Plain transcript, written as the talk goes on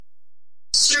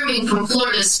Streaming from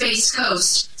Florida's Space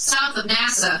Coast, south of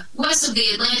NASA, west of the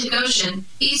Atlantic Ocean,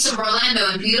 east of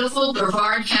Orlando and beautiful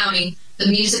Brevard County, the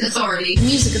Music Authority.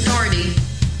 Music Authority.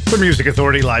 The Music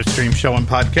Authority live stream show and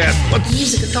podcast. Let's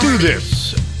do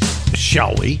this,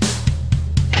 shall we?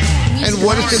 And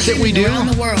what is it that we do?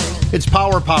 It's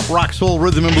power pop, rock, soul,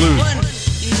 rhythm, and blues.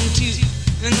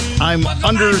 I'm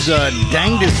under the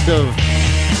dangest of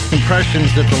impressions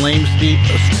that the lamestream,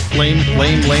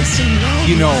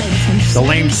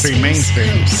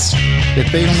 mainstream, that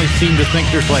they only seem to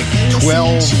think there's like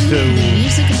 12 to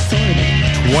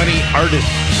 20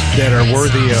 artists that are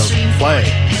worthy of play.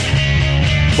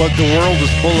 But the world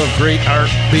is full of great art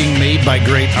being made by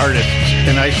great artists,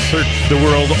 and I search the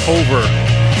world over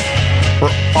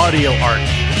for audio art.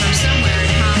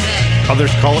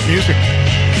 Others call it music.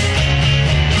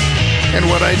 And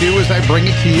what I do is I bring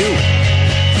it to you.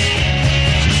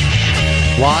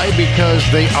 Why? Because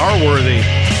they are worthy.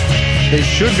 They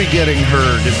should be getting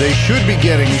heard. They should be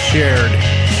getting shared.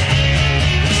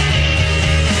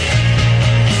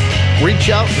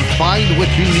 Reach out and find what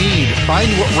you need. Find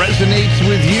what resonates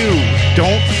with you.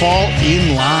 Don't fall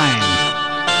in line.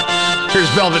 Here's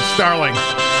Velvet Starling.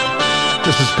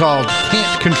 This is called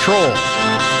Can't Control.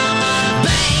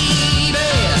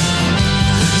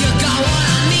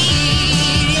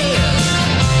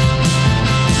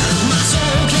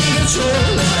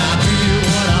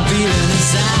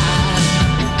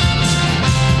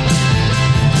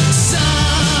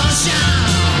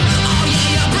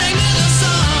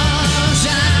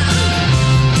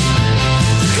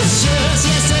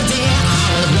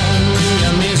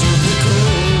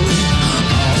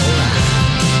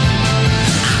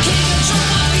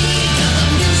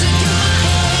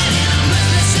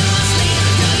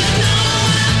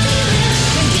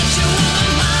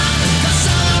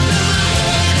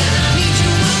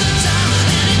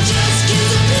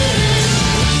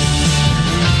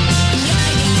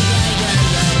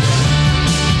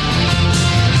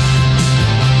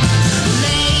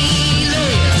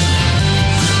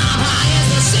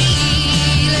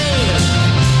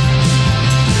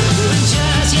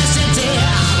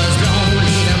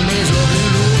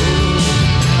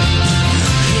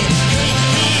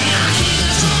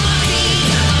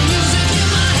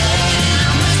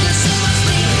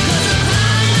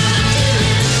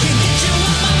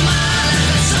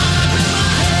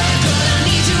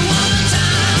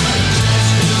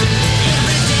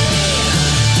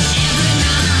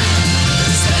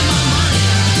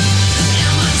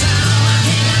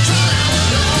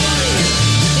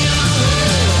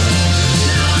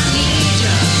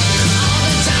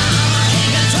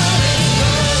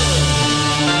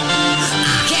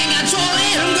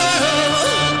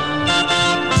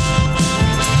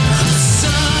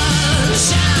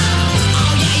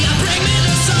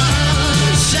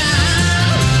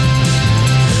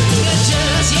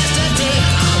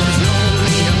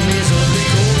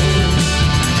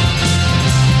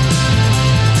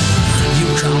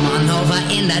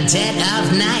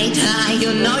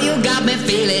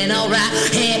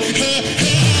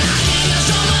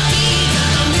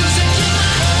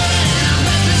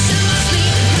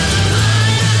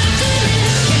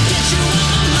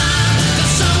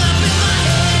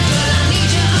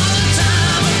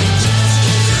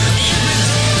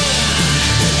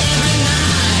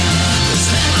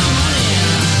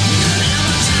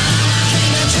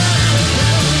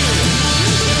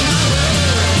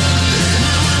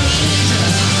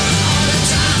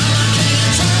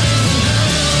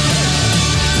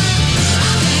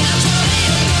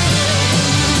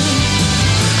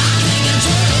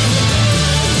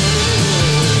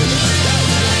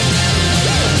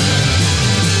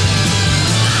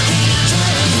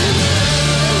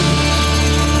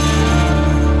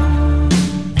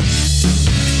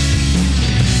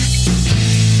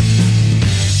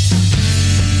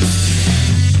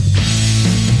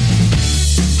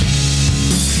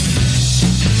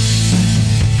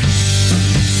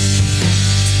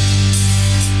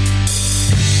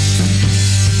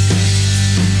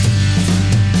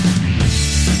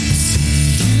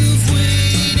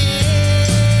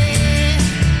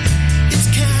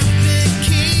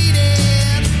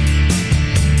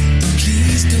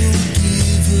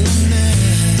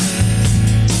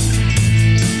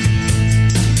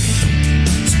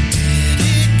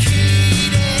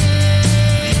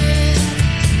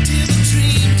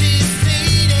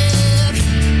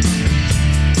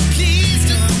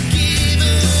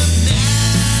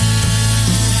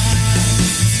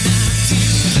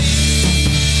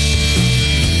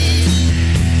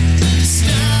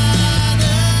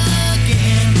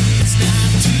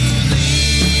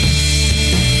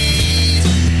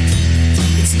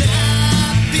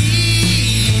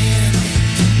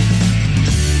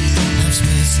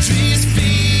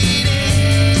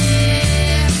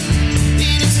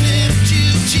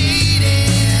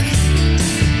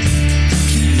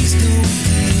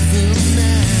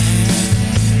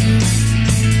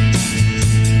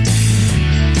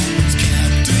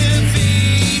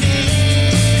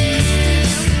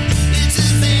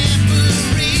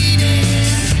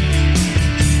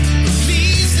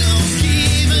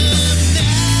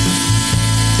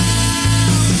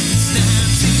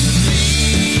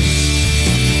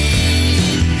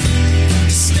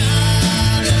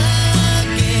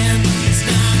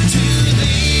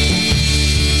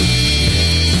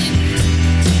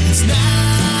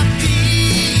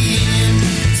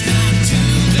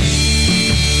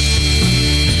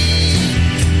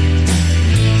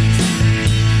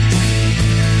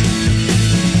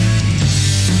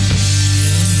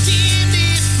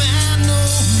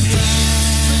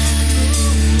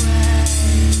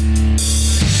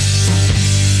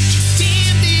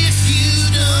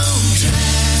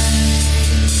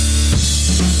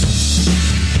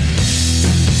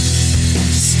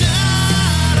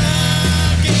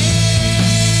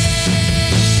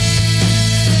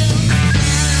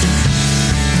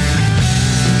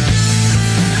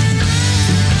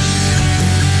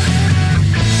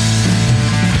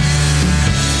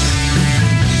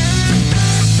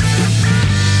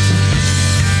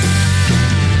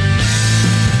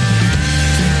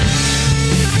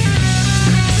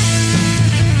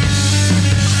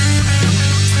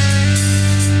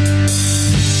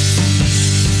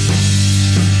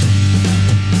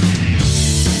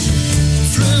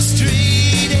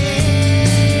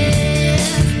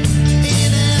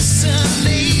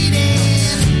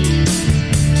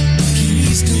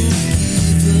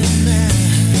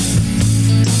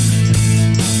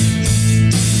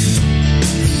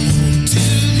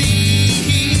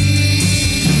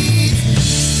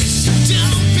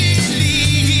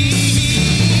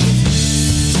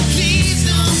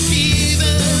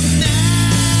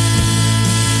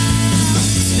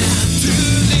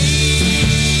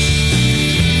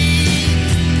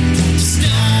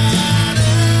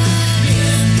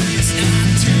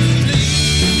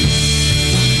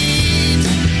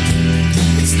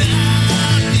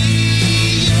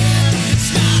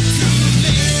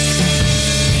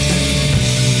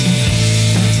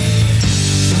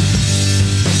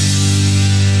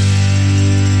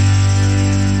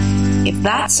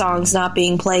 That song's not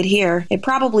being played here. It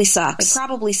probably sucks. It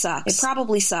probably sucks. It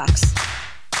probably sucks.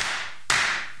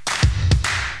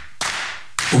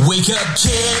 Wake up,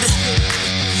 kid.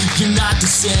 You're not the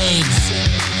same.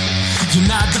 You're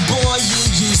not the boy you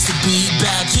used to be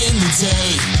back in the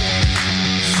day.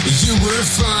 You were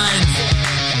fun,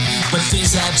 but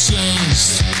things have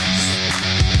changed.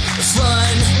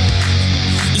 Fun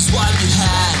is what you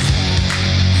had.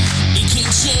 It can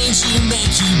change you,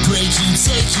 make you, break you,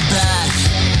 take you back.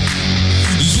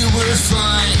 You were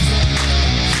fun,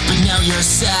 but now you're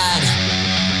sad.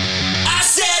 I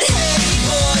said, hey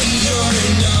boy, you're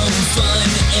no fun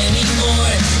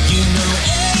anymore. You know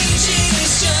age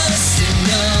is just a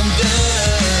number,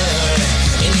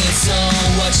 and it's all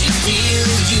what you feel.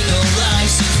 You know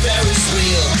life's a Ferris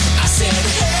wheel. I said,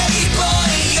 hey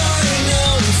boy, you're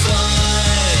no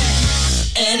fun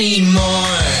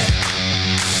anymore.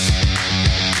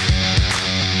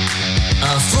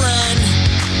 A friend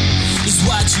is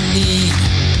what you need.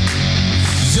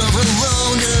 You're a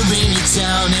loner in your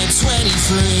town at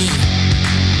 23.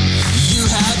 You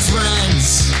had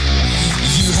friends,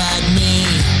 you had me.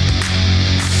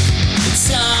 The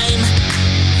time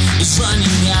is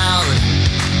running out.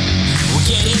 We're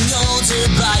getting older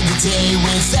by the day,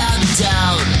 without a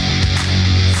doubt.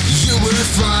 You were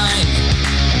fine,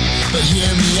 but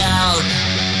hear me out.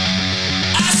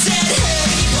 I said,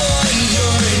 hey boy,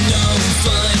 you're no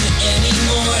fun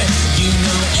anymore. You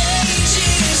know age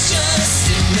is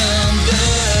just a number,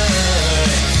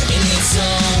 and it's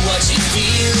all what you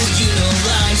feel. You know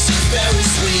life's a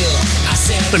Ferris wheel. I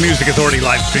said, The Music Authority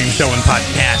live stream show and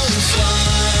podcast.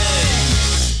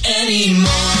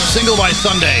 Single by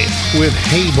Sunday with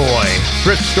Hey Boy.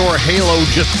 Thrift Store Halo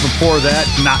just before that,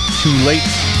 Not Too Late.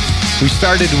 We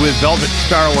started with Velvet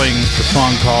Starling, the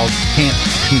song called Can't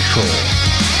Control.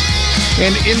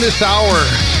 And in this hour,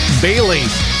 Bayley.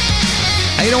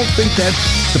 I don't think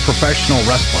that's the professional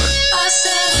wrestler.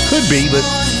 Could be, but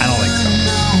I don't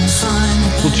think so.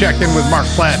 We'll check in with Mark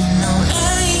Platt.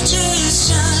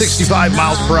 65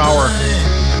 miles per hour.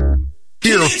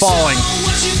 Fear of Falling.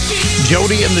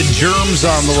 Jody and the Germs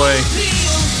on the way.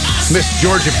 Miss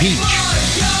Georgia Peach.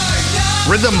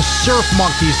 Rhythm Surf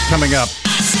Monkeys coming up.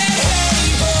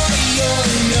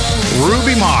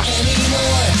 Ruby Moss.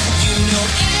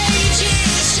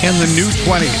 And the New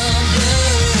 20s.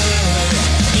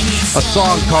 A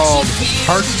song called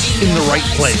Hearts in the Right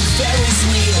Place.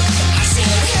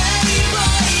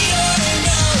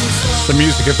 The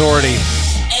Music Authority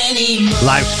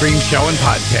live stream show and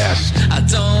podcast. I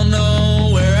don't know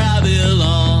where I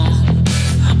belong.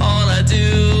 All I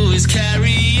do is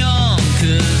carry on,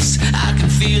 'cause I can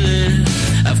feel it.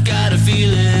 I've gotta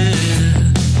feel it.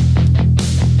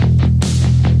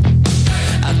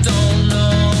 I don't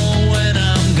know when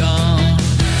I'm gone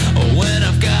or when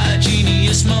I've got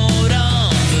genius mode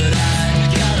on, but I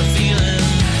got a feeling,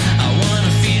 I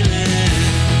wanna feel it.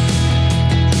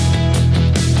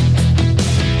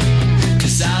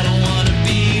 'Cause I don't wanna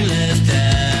be left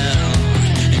out,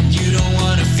 and you don't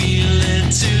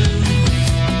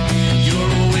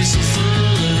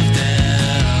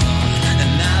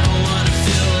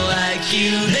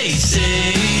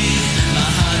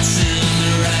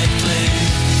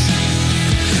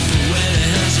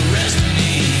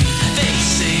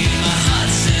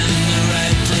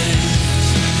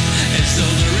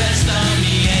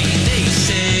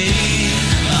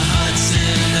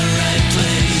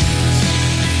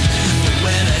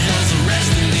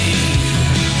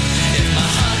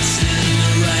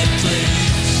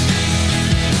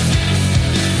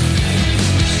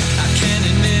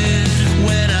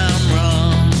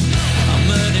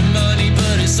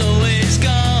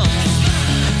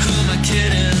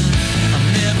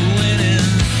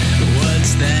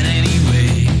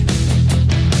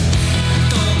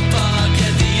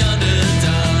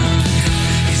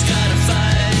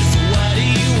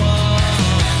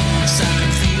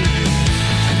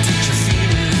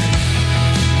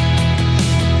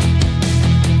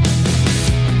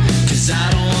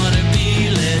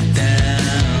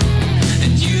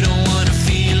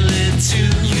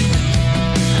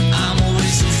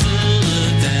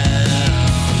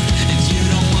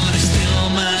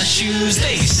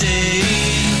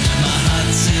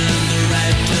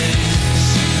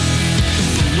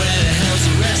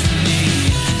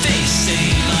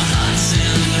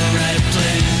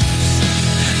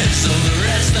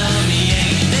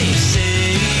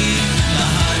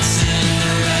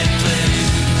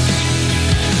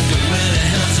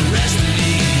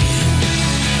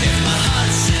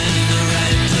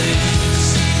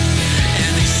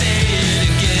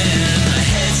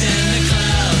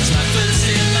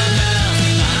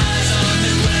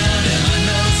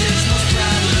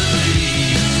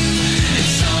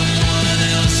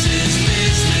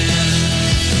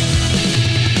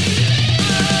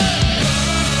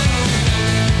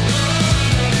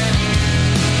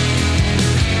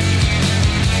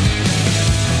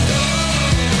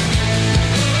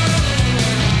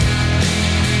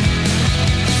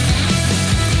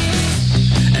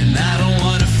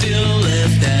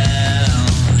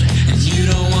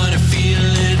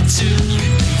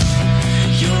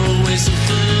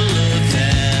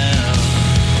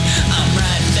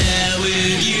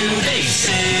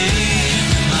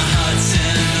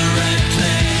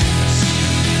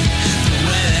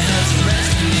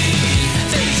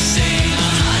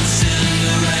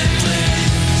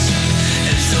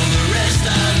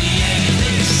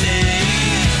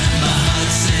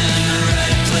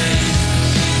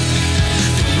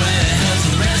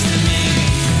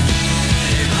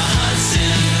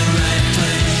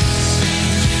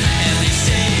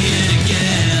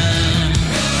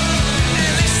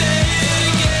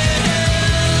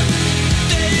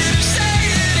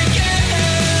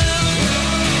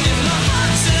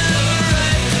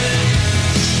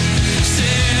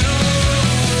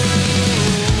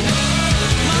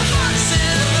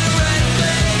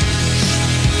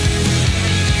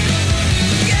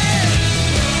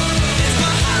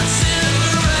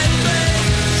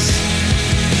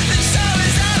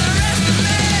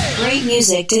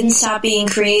music didn't stop being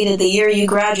created the year you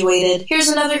graduated, here's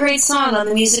another great song on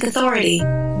the Music Authority.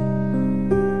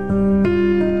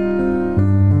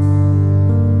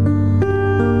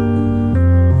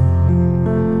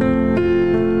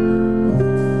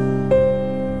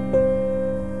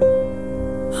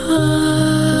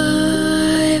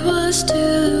 I was too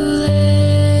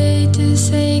late to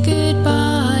say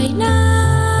goodbye.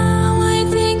 Now I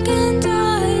think and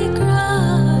I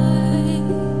cry.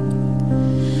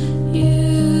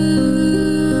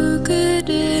 You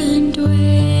couldn't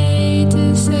wait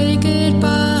to say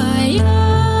goodbye.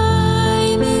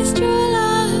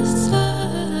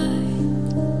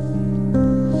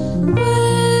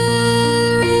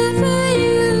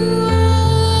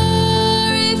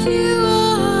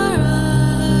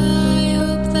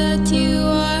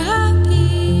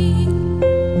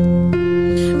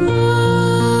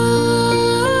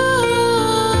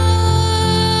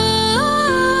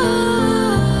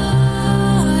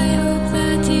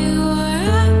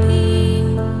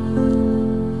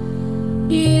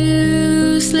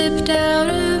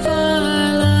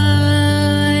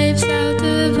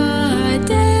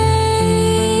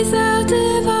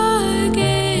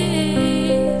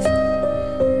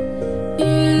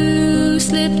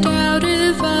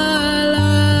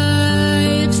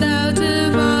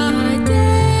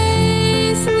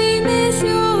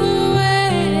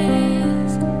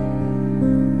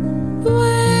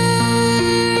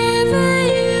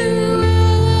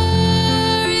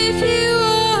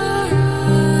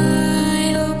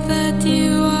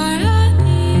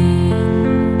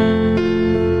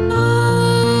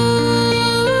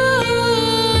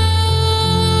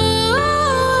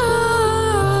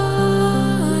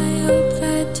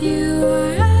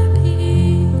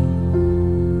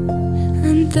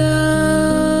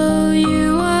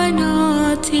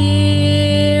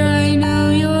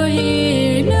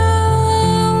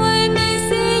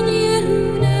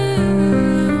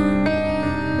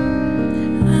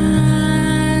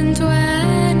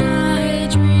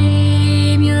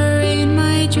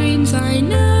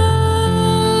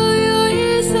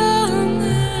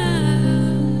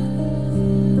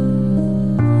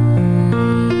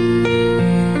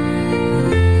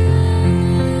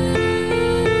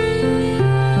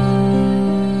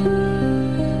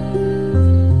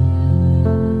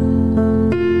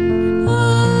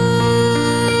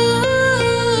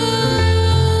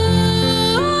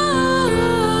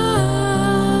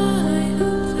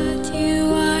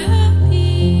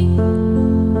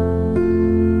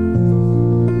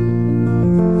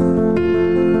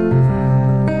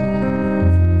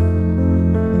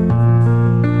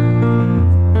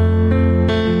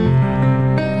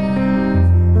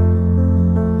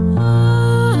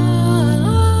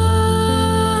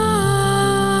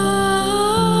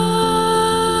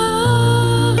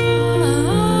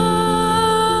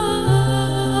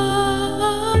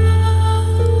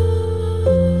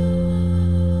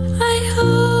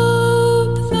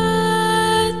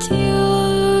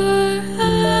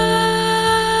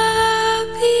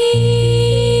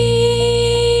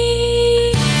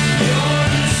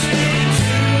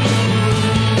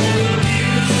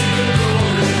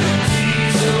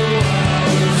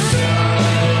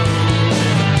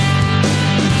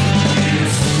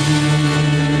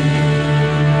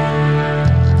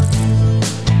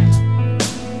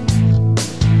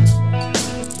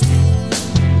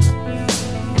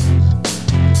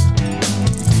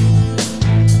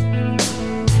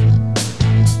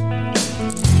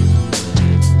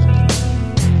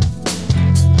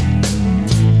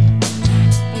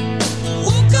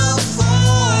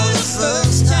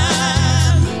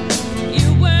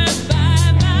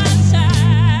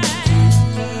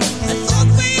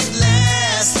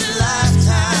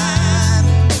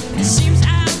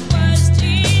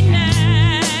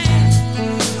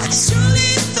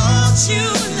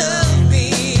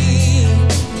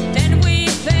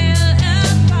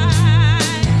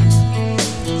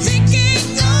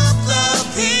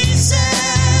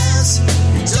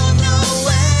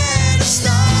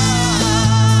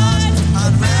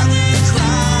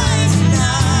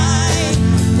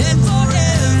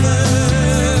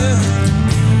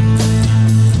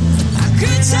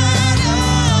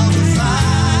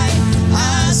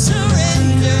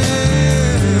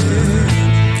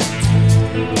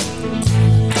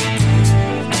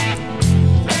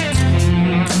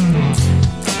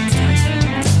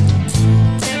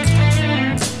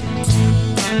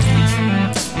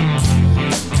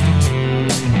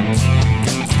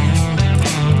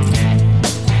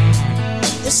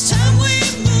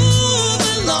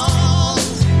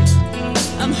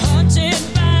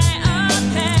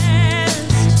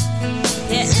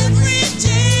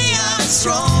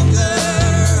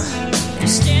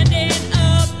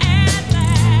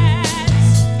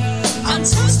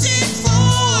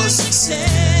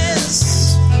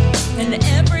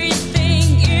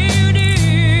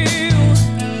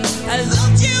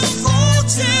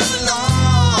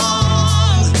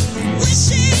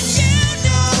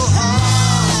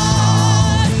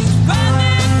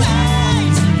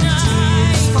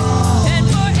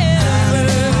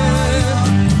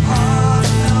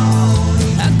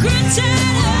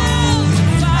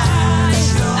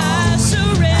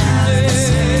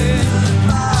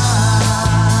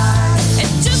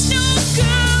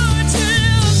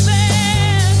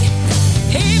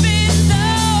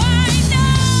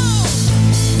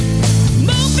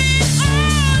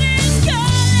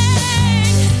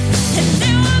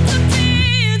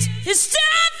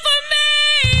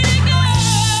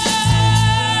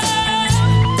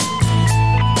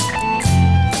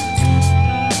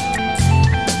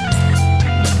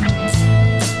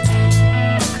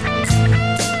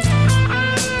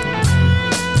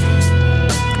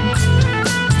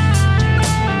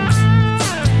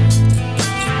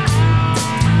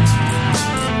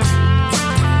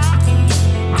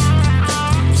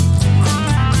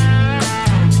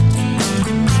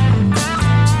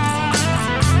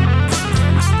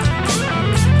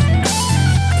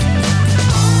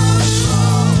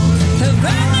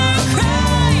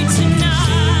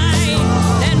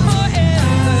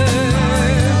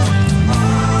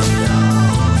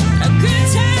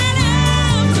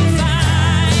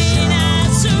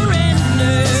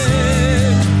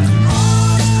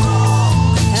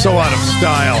 So out of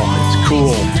style. It's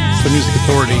cool. It's the Music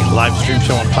Authority live stream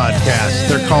show and podcast.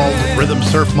 They're called Rhythm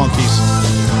Surf Monkeys.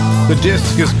 The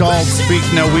disc is called Speak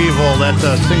No Evil. That's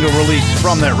a single release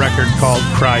from that record called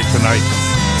Cry Tonight.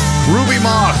 Ruby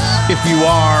Moss, If You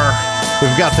Are.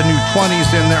 We've got the new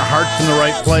 20s in there, Hearts in the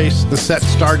Right Place. The set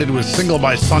started with Single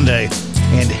by Sunday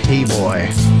and Hey Boy.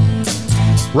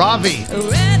 Ravi,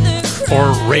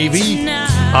 or Ravie,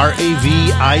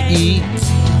 R-A-V-I-E.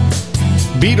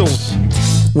 Beatles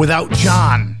Without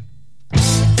John.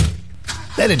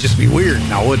 That'd just be weird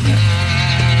now, wouldn't it?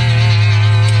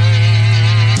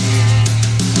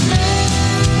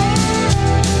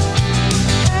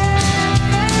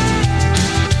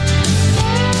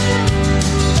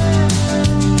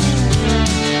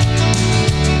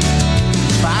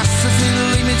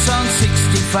 On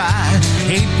 65,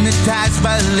 hypnotized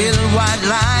by little white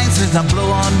lines as I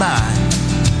blow on by,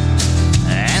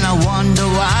 and I wonder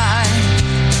why.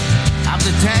 After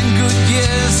 10 good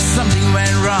years, something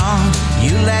went wrong.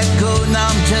 You let go, now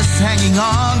I'm just hanging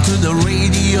on to the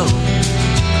radio.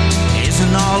 It's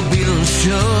an all Beatles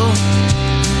show.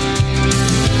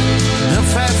 The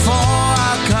Fat Four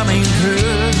are coming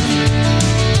through,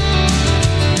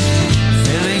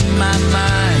 filling my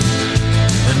mind.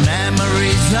 The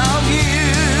memories of you.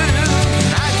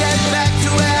 I get back to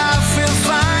where I feel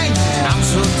fine. I'm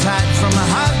so tired from a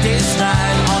hard day's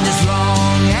night on this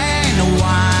long and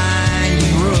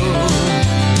winding road.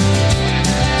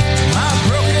 My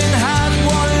broken heart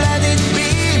won't let it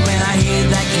be when I hear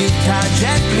that guitar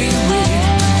gently ring.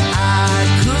 I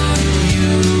could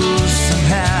use some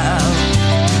help.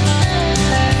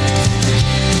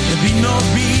 There'd be no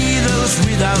Beatles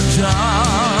without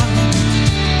John.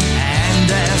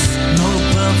 There's no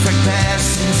perfect past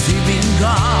since you've been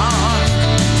gone.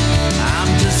 I'm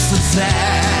just a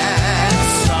sad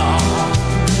song.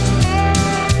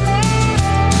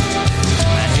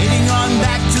 Heading on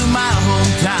back to my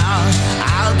hometown.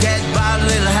 I'll get by a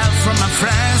little help from my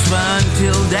friends, but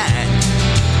until then,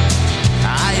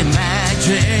 I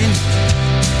imagine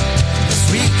the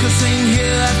speakers in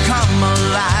here have come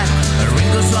alive.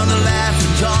 Ringo's on the left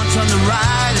and John's on the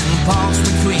right, and Paul's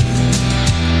between.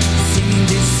 Singing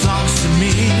these songs to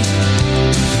me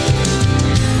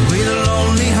with a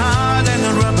lonely heart and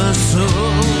a rubber soul.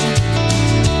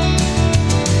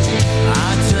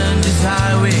 I turn this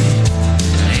highway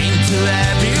into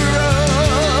Abbey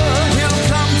Road. We'll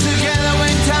come together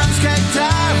when times get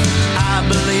tough. I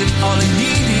believe all we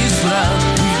need is love.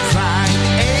 We try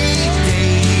 8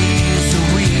 days a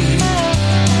week.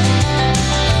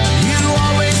 You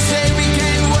always say we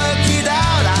can work it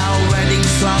out. Our wedding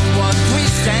song was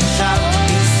twist and shout.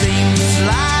 It seems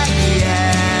like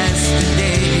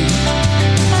yesterday.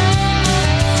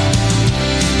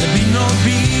 There'll be no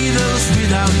Beatles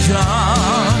without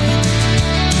John,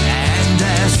 and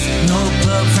there's no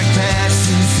perfect past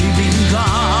since you've been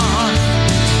gone.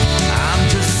 I'm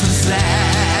just a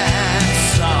sad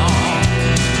song.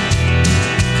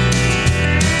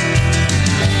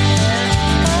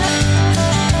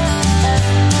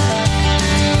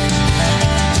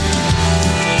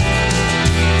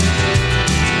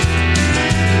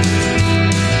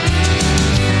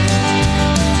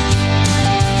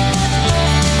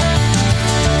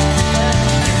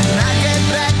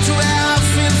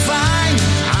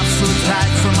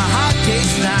 From a hard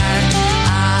day's night,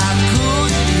 I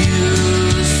could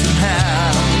use some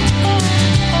help.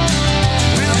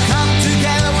 We'll come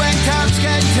together when times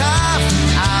get tough.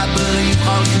 I believe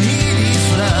all you need is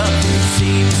love. It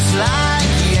seems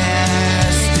like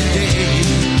yesterday.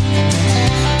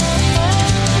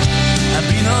 I've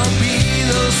been no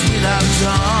Beatles without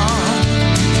John,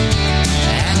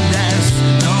 and there's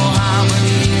no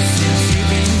harmony since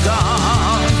you've been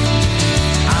gone.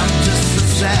 I'm just a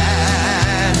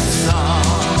sad song.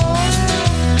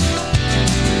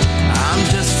 I'm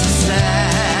just a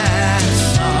sad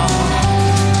song.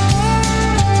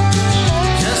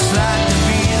 Just like the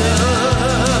Beatles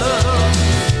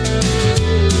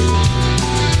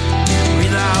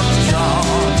without John.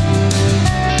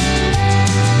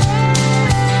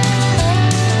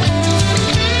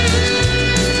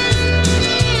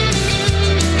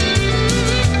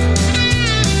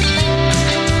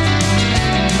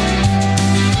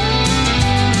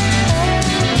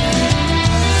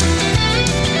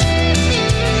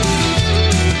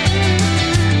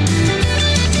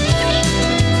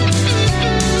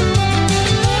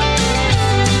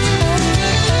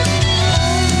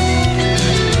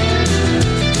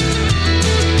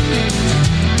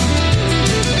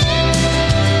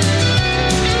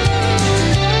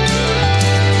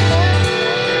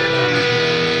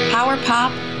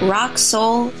 Rock,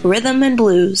 soul, rhythm, and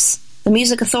blues. The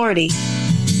Music Authority.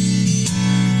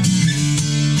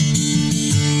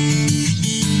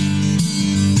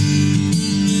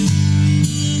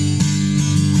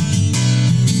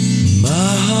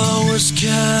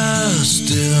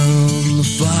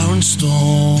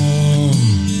 stone.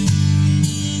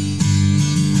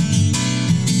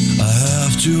 I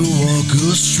have to walk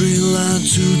a straight line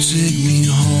to take me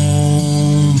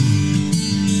home.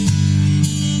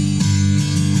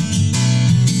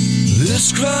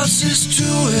 This cross is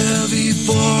too heavy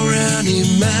for any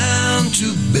man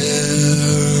to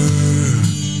bear,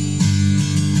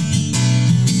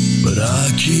 but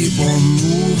I keep on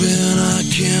moving, I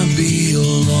can't be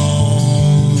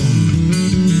alone.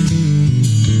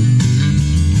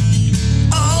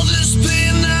 All this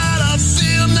pain that I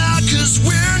feel now, 'cause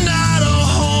we're not a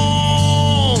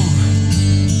home.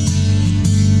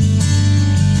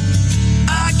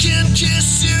 I can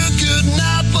kiss you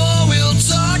goodnight, but we'll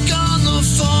talk on the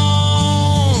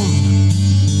phone.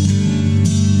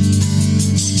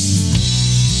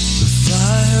 The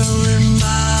fire in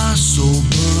my soul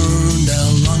burned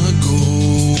out long ago.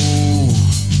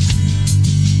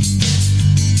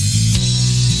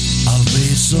 I've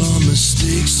made some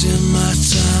mistakes in my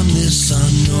time, this I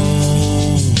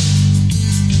know.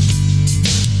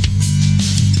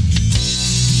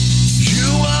 You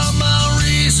are my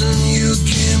reason, you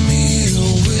give me a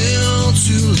will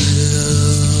to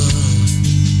live.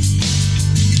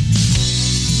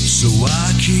 So I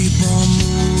keep on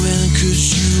moving, 'cause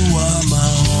you are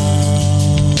my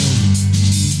home.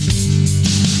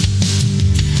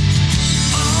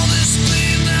 All this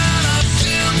pain that I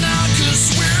feel now, 'cause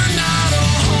we're not a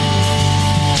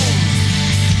home.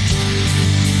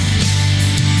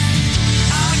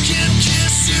 I can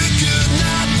kiss you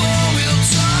goodnight, but we'll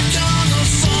talk on the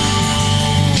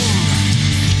phone.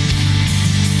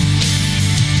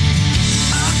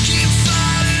 I keep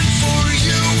fighting for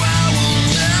you, I will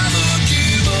never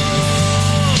give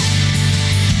up.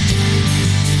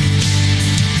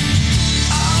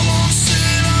 I won't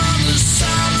sit on the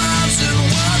sidelines and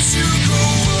watch you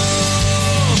grow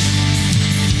up.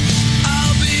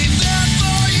 I'll be there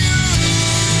for you.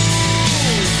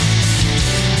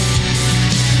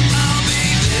 I'll be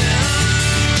there.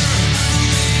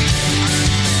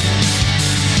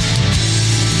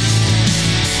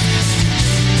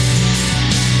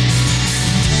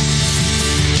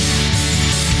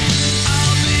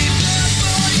 I'll be there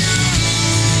for you.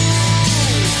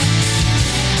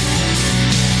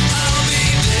 I'll be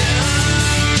there.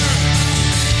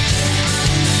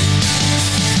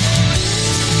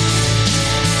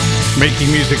 Making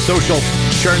music social,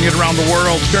 sharing it around the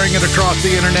world, sharing it across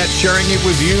the internet, sharing it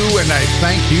with you, and I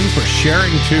thank you for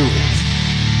sharing too.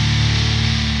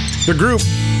 The group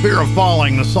Fear of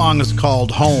Falling, the song is called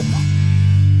Home.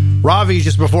 Ravi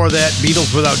just before that,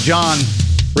 Beatles Without John.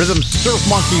 Rhythm Surf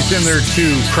Monkeys in there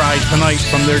too, Cry Tonight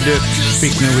from their disc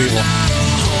Speak No Evil.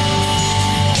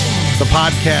 The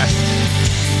podcast,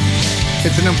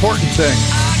 it's an important thing.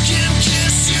 I can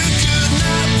kiss you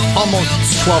goodnight, but Almost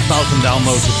we'll 12,000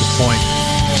 downloads at this point.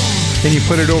 Can you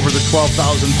put it over the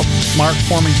 12,000 mark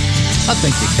for me? I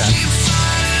think you can.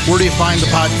 Where do you find the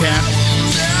podcast?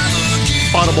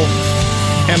 Audible,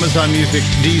 Amazon Music,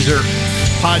 Deezer,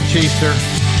 Podchaser,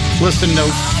 Listen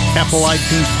Notes, Apple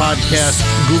iTunes Podcast,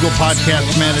 Google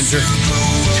Podcast Manager,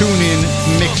 TuneIn,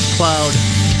 Mixcloud,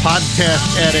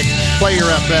 Podcast Addict, Player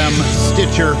FM,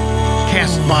 Stitcher,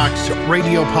 Castbox,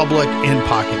 Radio Public, and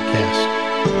Pocket Cast.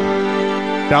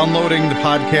 Downloading the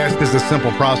podcast is a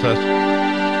simple process.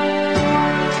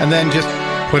 And then just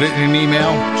put it in an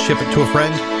email, ship it to a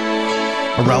friend,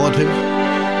 a relative,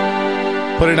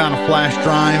 put it on a flash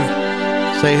drive,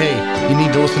 say, hey, you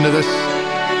need to listen to this.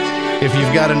 If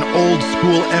you've got an old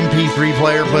school MP3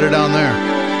 player, put it on there.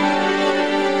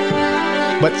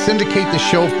 But syndicate the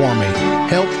show for me.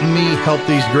 Help me help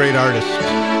these great artists.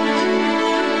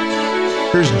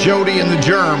 Here's Jody and the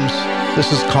Germs.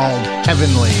 This is called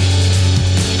Heavenly.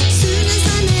 Soon as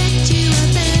I met you, I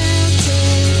felt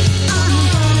it. I'm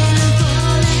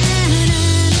falling.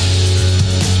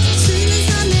 Soon as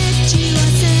I met you, I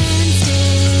sensed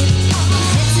it. My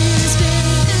head's in a spin.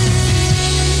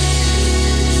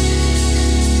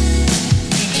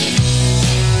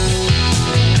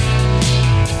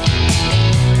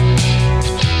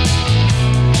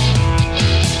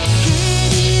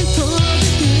 Heading for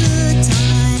the good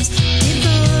times.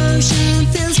 Devotion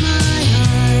fills my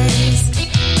heart.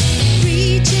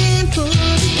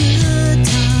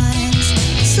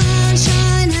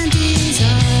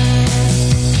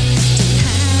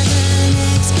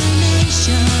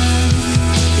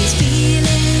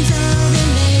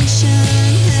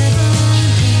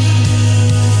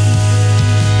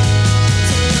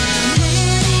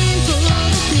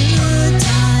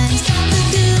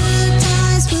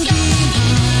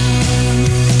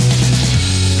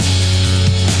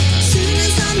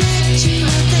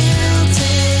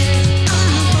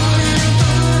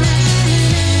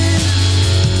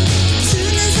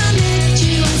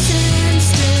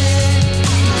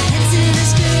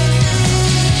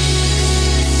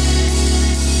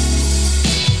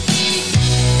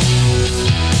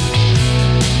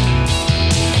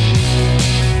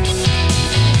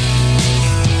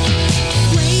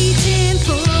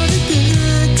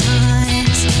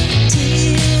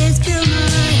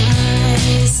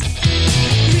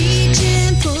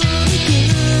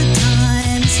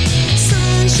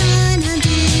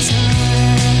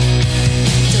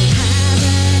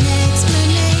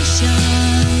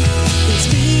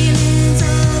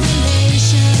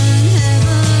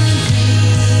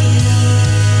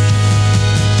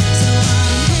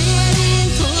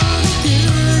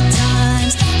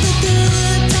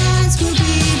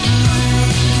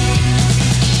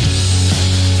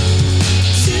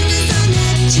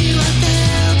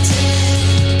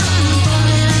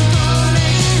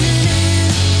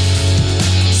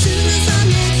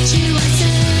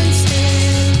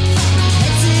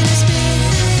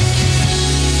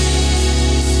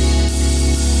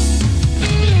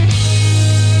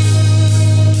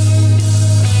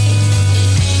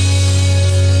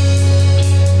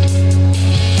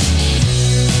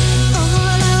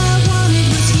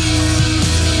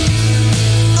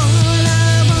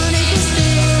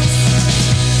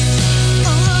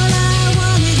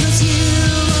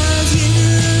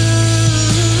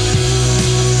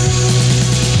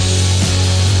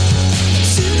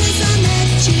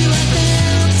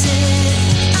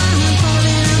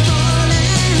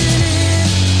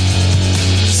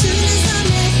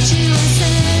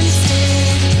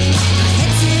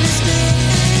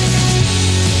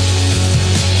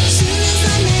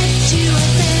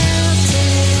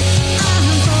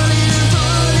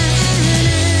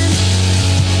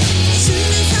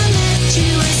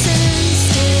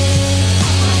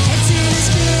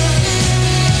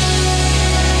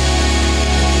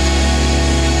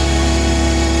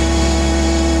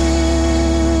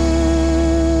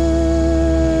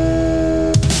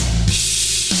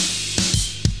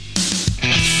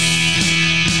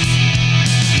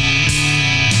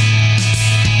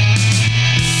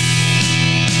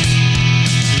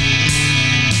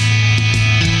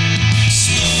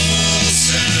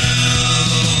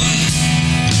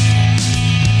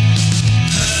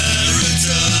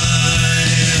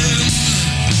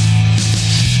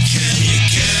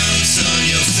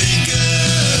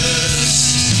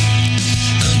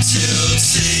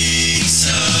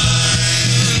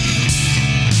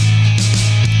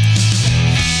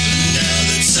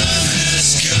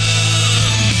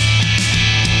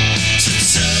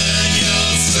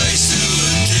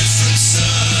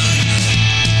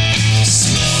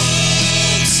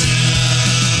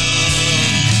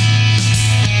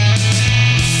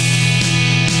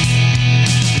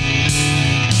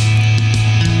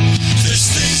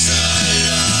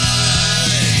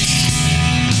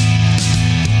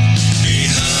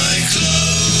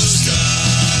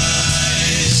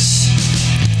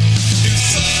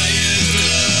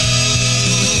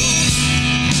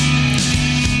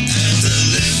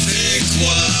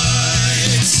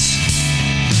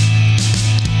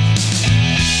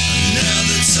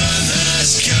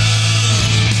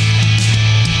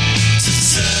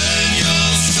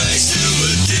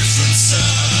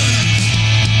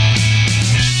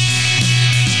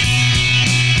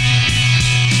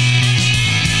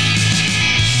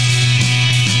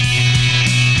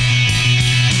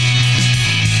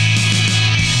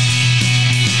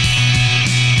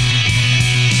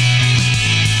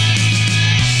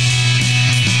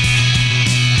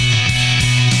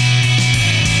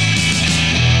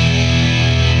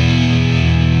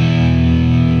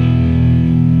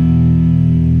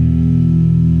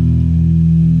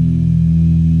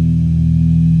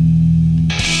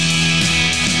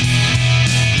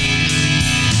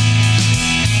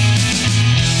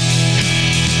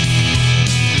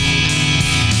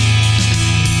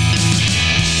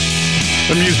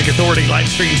 The Music Authority live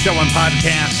stream show and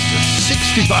podcast,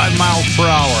 65 miles per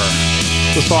hour.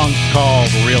 The song's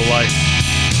called Real Life.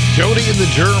 Jody and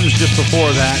the Germs just before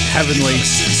that, Heavenly.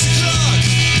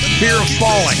 Fear of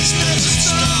Falling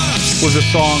was the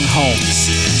song Home.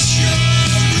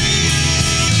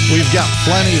 We've got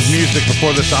plenty of music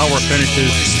before this hour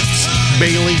finishes.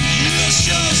 Bailey,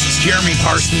 Jeremy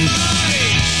Parsons,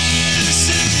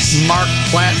 Mark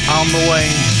Platt on the way,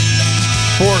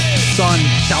 Fourth Son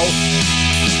South,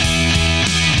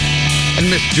 and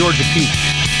Miss Georgia Peach.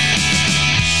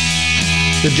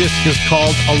 The disc is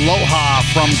called Aloha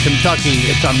from Kentucky.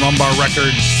 It's on Rumbar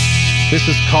Records. This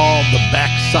is called The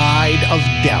Backside of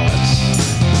Dallas.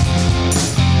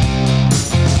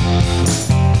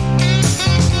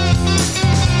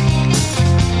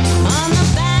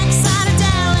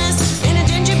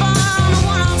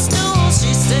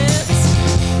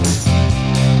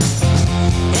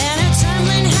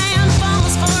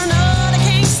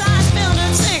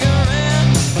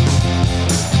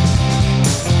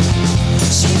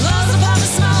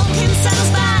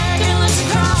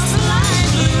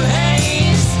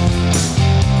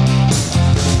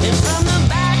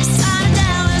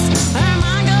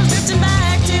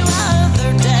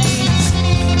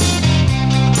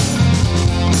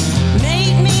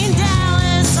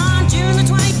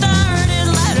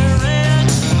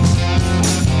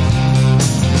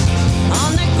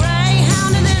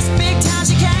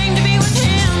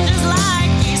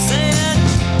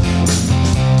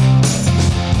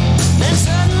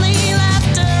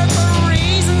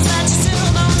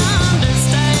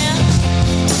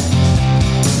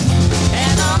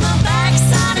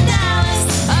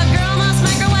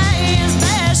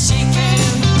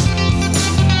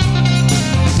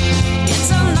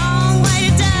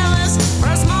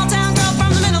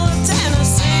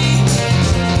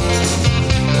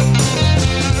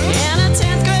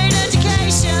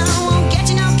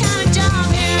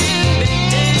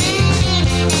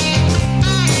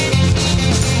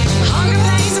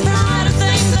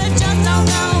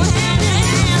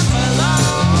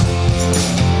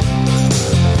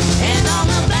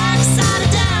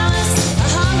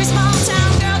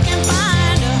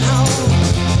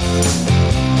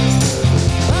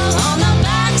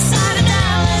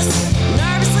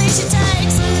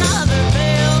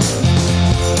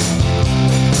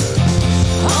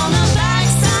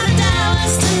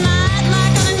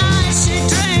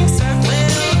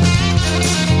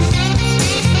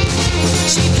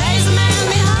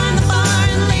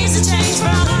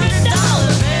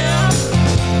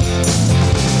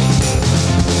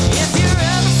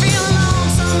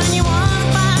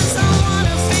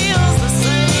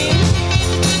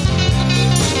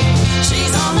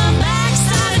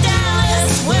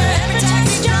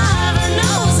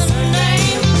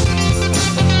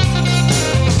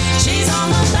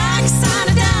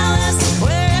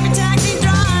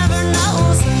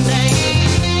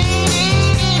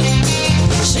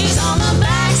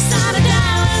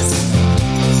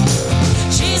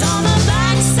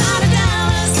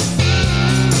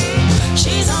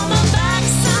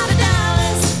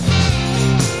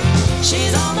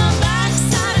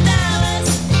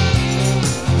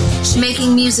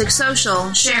 Making music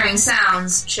social, sharing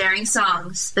sounds, sharing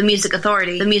songs. The Music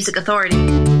Authority. The Music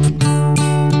Authority.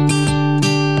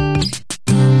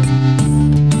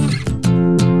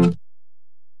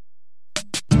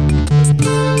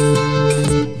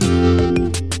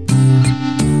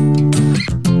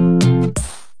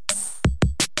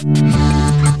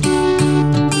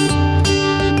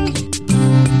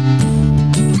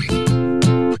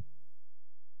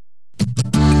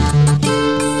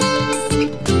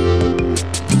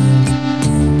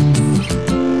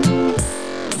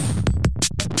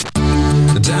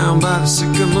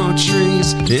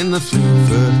 In the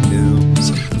Fleetwood Hills,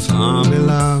 far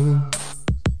below.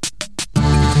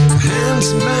 Hand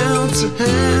to mouth to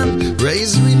hand,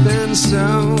 razor bend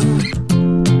so.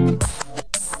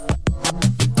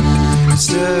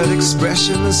 Stood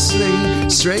expressionlessly,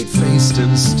 straight-faced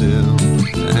and still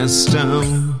as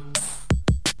stone.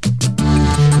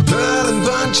 Burling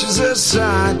bunches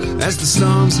aside as the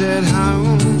storms head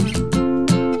home.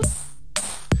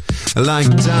 Like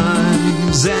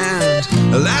dimes and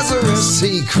Lazarus,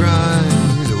 he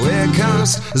cried, where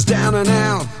comes is down and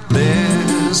out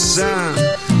there, son.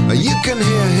 You can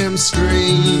hear him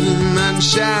scream and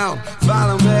shout,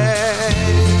 follow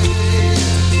me.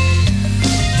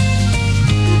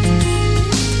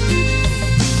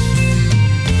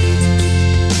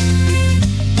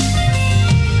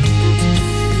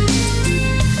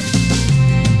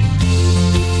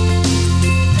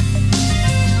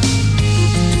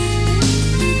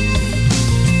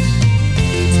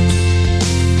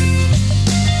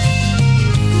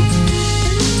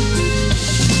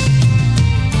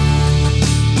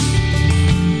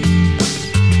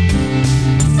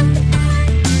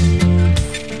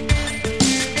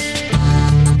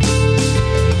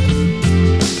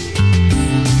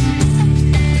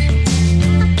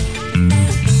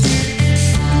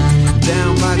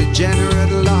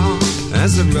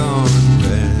 are born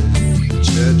and rich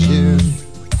at you.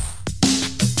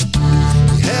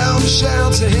 He held a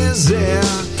shout to his ear,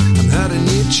 I'm hurting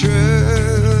you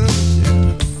true.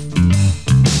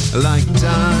 Like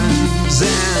dimes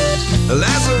and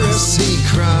Lazarus he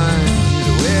cried,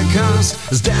 where comes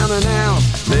is down and out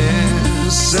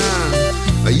this sun.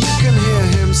 You can hear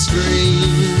him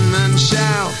scream and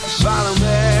shout, follow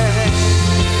me.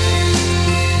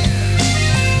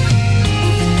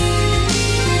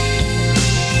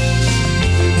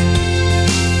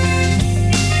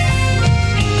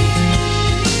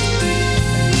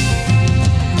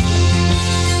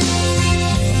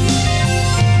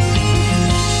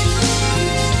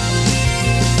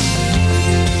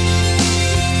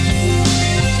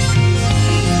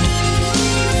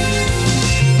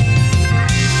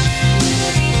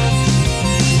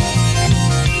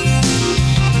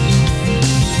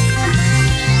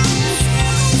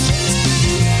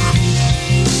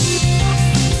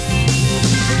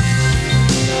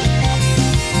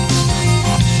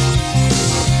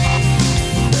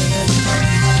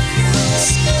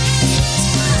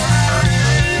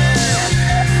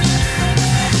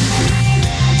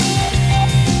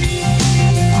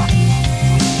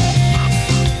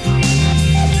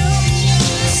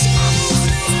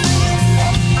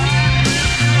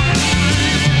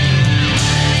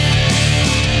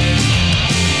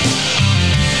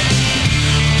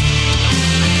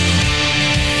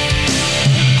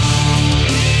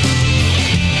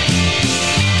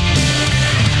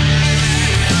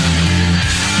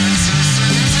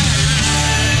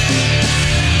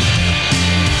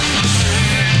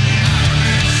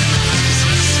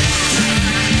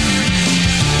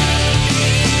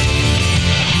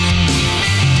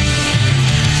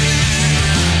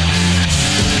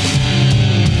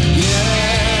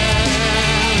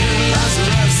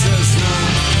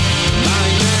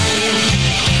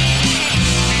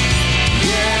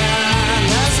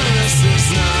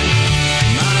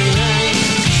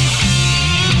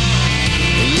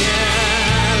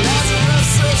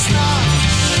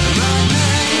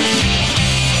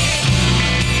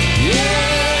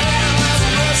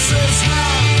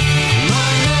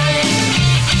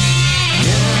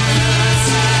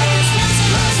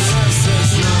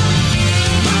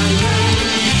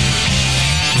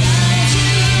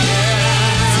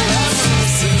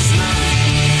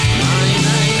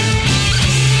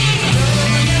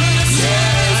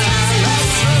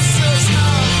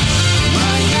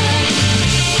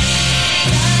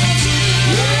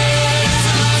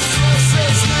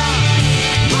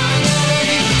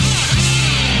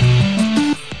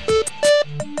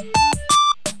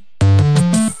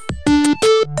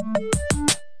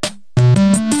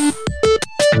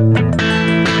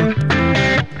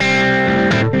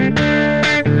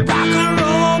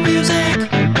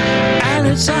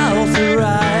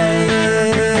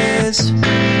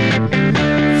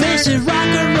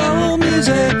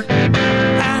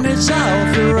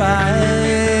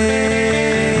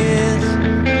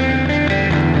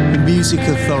 Music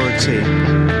Authority,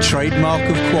 trademark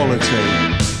of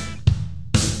quality.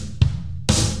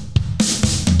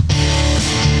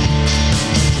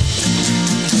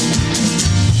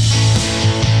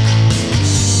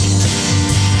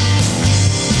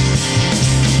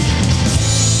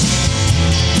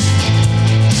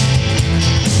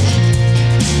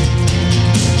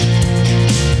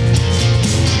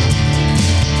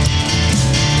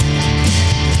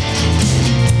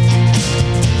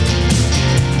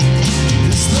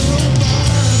 This little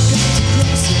bar got to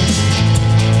cross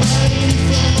it.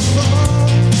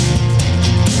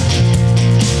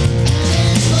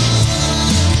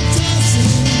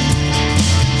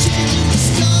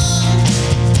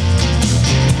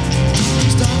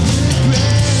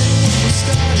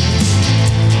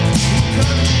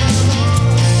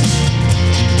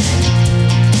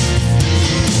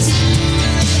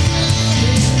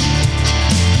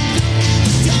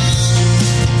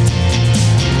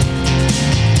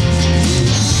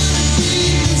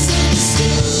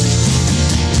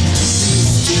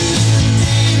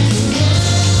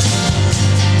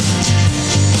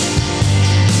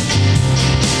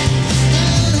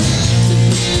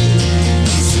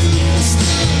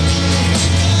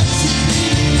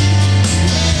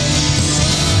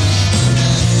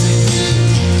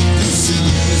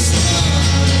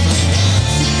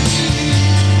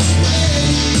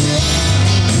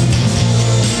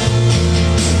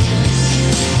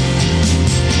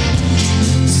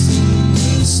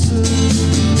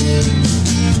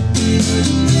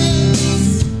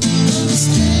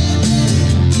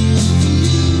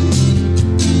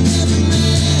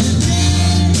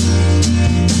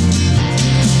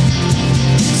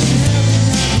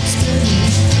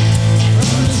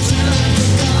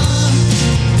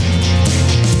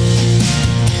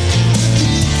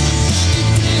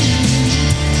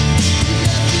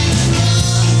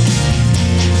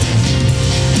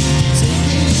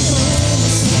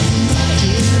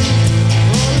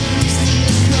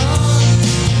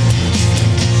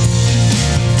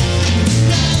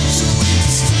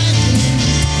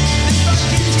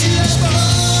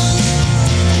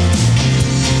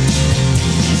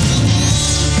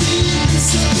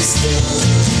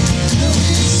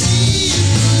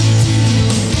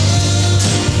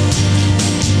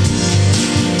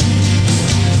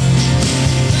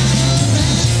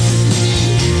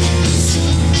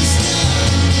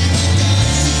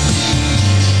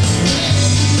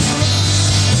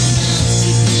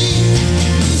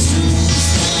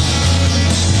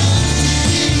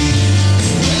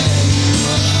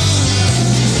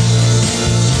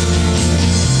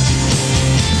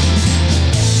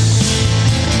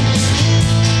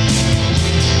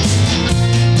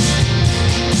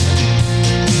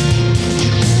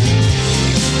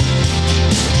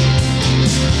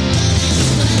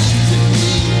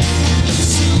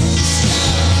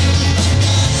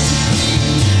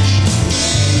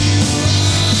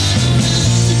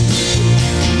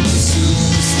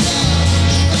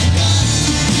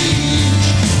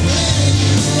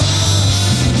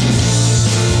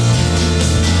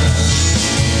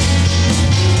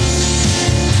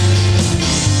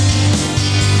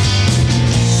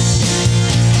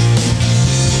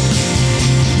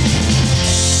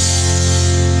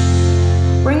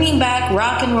 back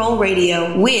rock and roll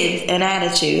radio with an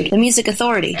attitude. The Music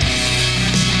Authority.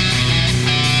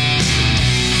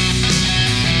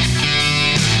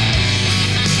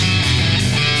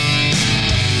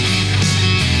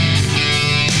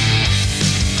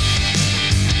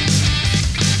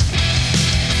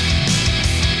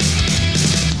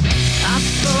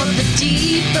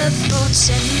 Deeper thoughts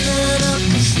and little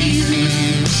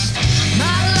confused.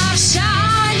 My life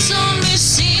shines on me,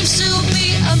 seems to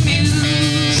be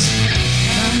amused.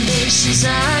 Foundations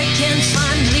I can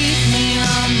find lead me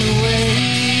on the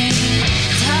way.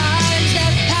 Times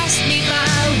that passed me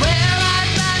by where I'd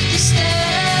like to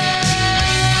stay.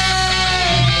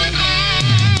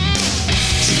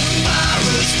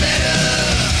 Tomorrow's better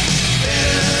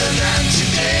than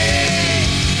today.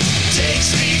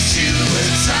 Takes me to a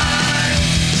time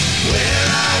where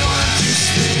I want to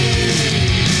stay.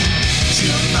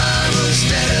 Tomorrow's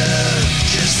better,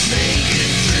 just make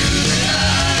it through the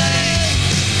night.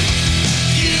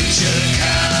 Future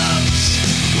comes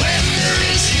when there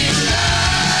is new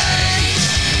light.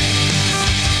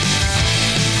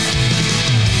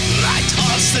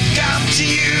 Lighthouse that come to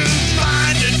you,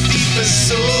 find a deeper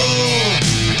soul.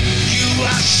 You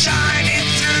are shining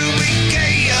through in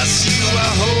chaos, you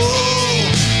are whole.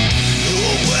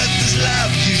 Your worth is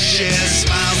love you share,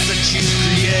 smiles that you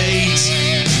create.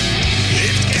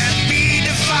 It can be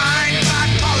defined by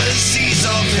policies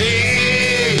of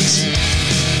hate.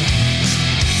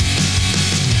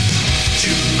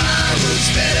 Tomorrow's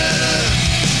better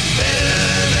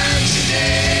than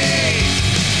today.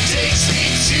 Takes me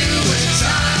to a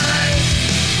time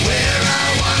where I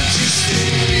want to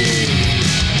stay.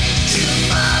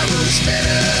 Tomorrow's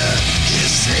better,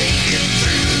 just make it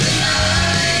through the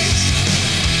night.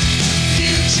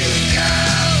 Future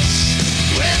comes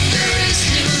when there is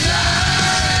new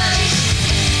light.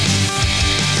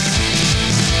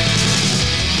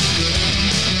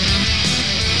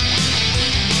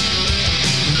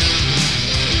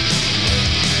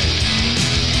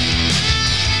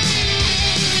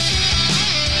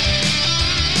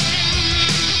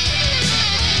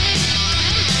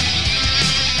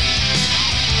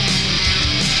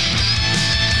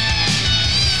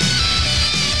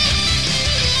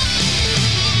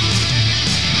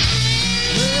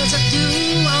 Words I do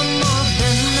are more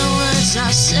than the words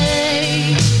I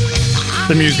say.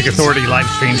 The Music Authority live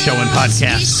stream show and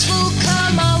podcast.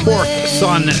 Fourth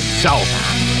Sun South.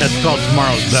 That's called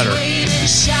Tomorrow's Better.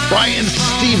 Brian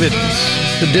Stevens,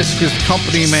 the Discus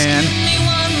Company man.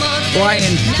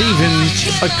 Brian Stevens,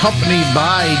 accompanied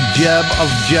by Jeb of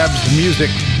Jeb's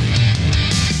Music.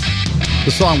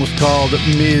 The song was called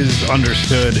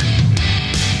Misunderstood.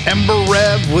 Ember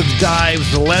Rev with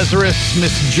Dives, Lazarus,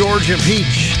 Miss Georgia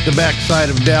Peach, the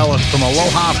backside of Dallas from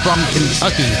Aloha from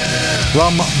Kentucky,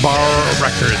 Rum Bar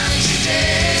Records.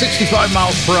 65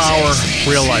 miles per hour,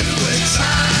 real life.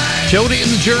 Jody and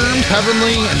the Germs,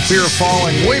 Heavenly, and Fear of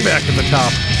Falling, way back at the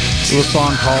top, with a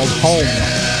song called Home.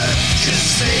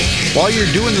 While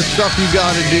you're doing the stuff you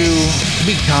gotta do,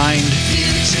 be kind.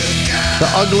 The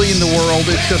ugly in the world,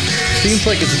 it just seems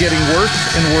like it's getting worse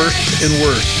and worse and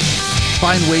worse.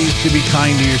 Find ways to be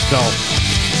kind to yourself.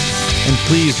 And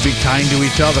please be kind to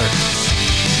each other.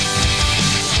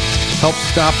 Help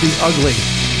stop the ugly.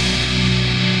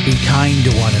 Be kind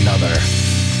to one another.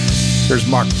 There's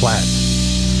Mark Platt.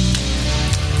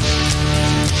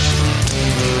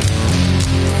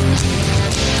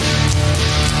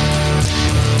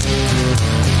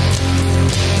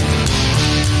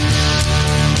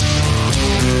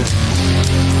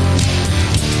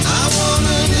 I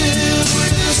wanna live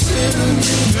with a cinnamon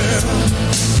girl.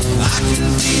 I can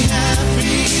be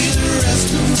happy the rest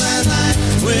of my life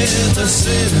with a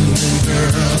cinnamon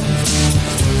girl.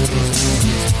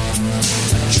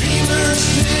 Dreamer of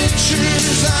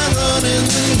pictures, I run in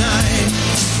the night.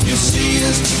 You see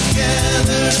us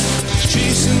together,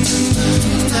 chasing the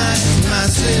moonlight, my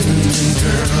cinnamon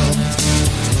girl.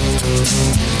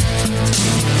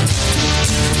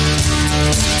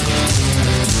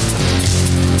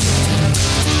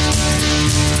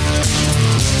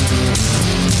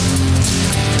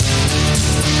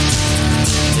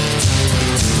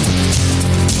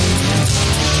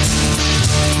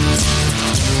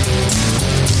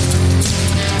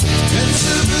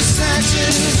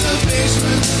 Versace's a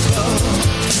basement floor.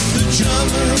 The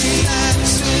drummer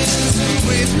relaxes and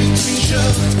waits between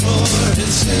shows for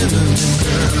his cinnamon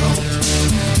girl.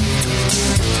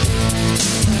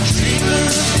 Dreamer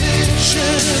of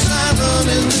pictures, I run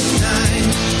in the night.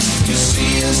 You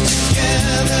see us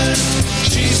together,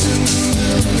 chasing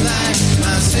the moonlight,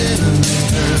 my cinnamon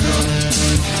girl.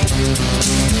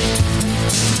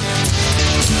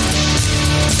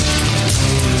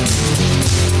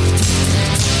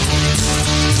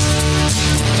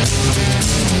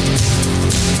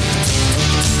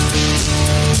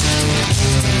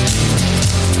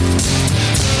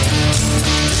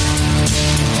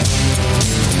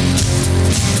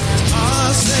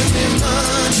 Oh, send me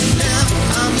money now.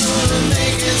 I'm gonna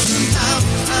make it somehow.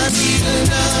 I need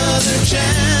another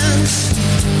chance.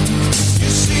 You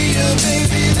see, your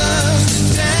baby loves to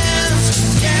dance.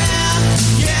 Yeah,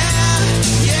 yeah,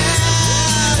 yeah.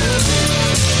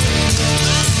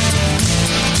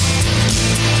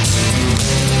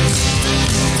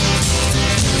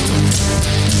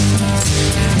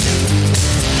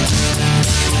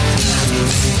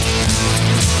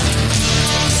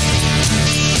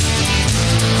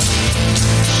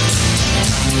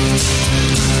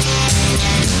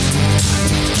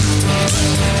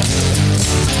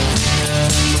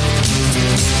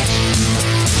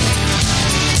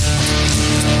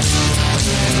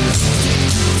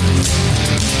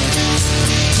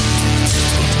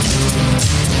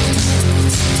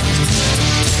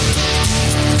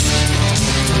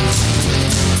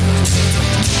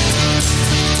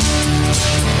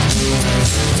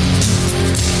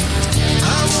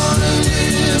 I wanna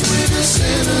live with a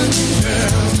cinnamon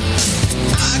girl.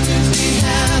 I can be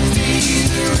happy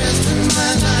the rest of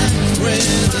my life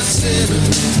with a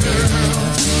cinnamon girl.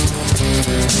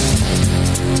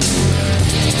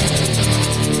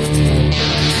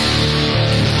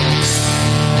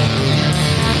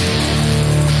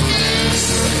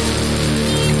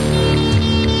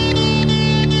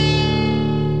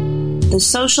 The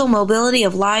social mobility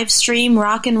of live stream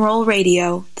rock and roll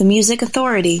radio, the Music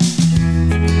Authority.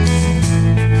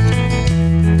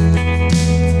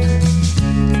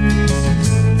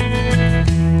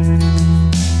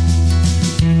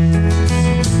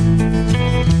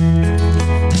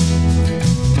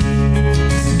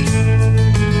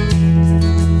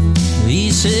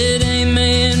 He said, "Hey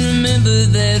man, remember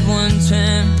that one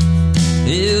time?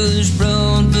 It was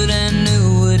broad, but I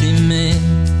knew what he meant.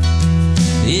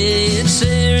 Yeah, it's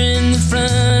there in the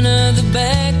front of the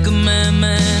back of my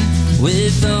mind,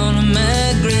 with all of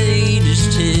my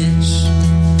greatest hits.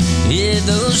 Yeah,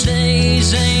 those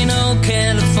days ain't all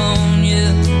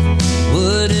California.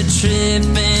 What a trip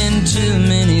in too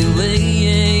many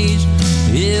ways.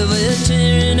 Yeah, we're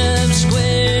tearing up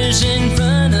squares in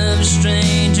front of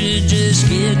strangers, just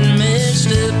getting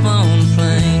messed up on a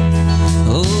plane.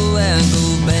 Oh, I'd go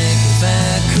back if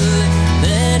I could.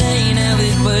 That ain't how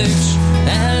it works.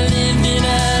 I lived it,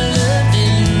 I loved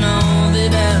it, and all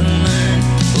that I learned.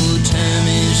 Oh, time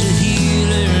is a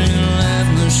healer and life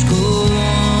must go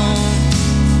on.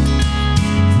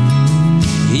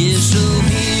 Yeah, so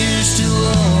here's to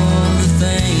all the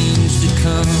things to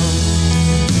come.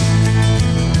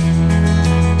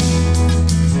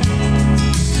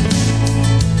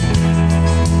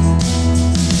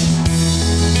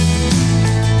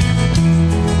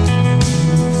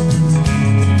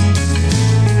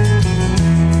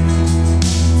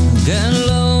 Got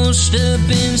lost up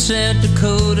in South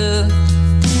Dakota.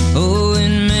 Oh,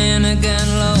 and man, I got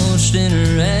lost in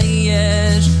her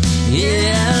eyes.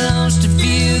 Yeah, I lost a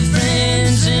few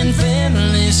friends and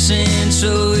family since,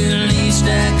 so at least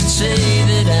I could say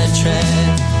that I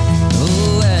tried.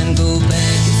 Oh, I'd go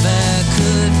back if I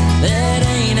could. That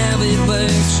ain't how it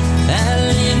works. I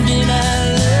lived it,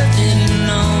 I loved it, and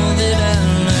all that I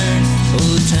learned.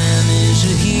 Oh, time is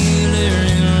a healer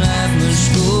and life must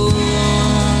go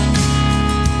on.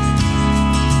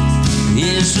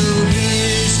 Yeah, so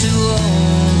here's to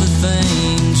all the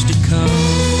things to come.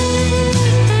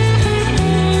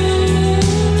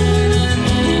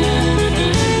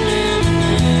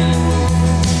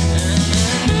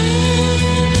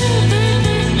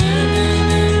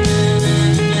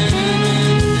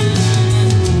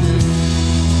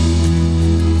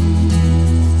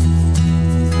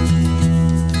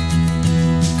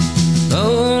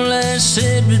 All I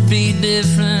said would be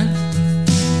different,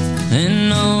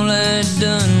 and all I'd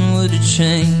done would have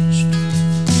changed.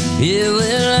 Yeah,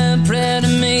 well, I'm proud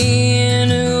of me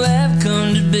and who I've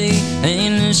come to be.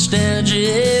 Ain't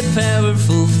nostalgia a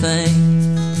powerful thing?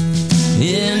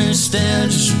 Yeah,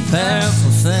 nostalgia's a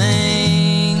powerful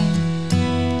thing.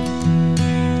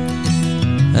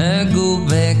 I'd go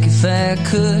back if I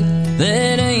could.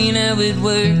 That ain't how it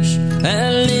works.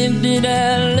 I lived it,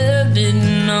 I loved it,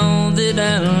 and all that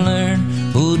I learned.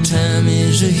 Oh, time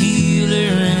is a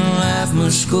healer and life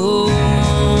must go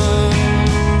on.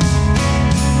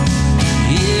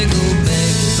 Yeah, go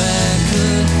back if I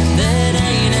could. That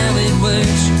ain't how it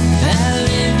works. I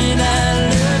lived it, I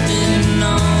loved it, and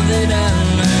all that I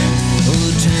learned. Oh,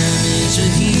 time is a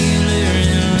healer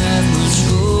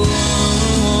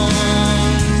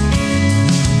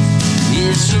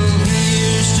So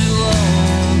here's to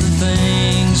all the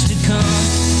things to come.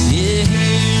 Yeah,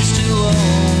 here's to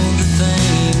all the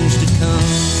things to come.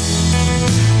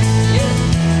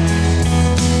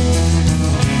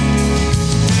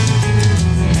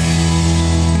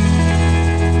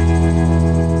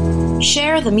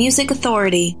 Share the Music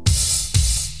Authority.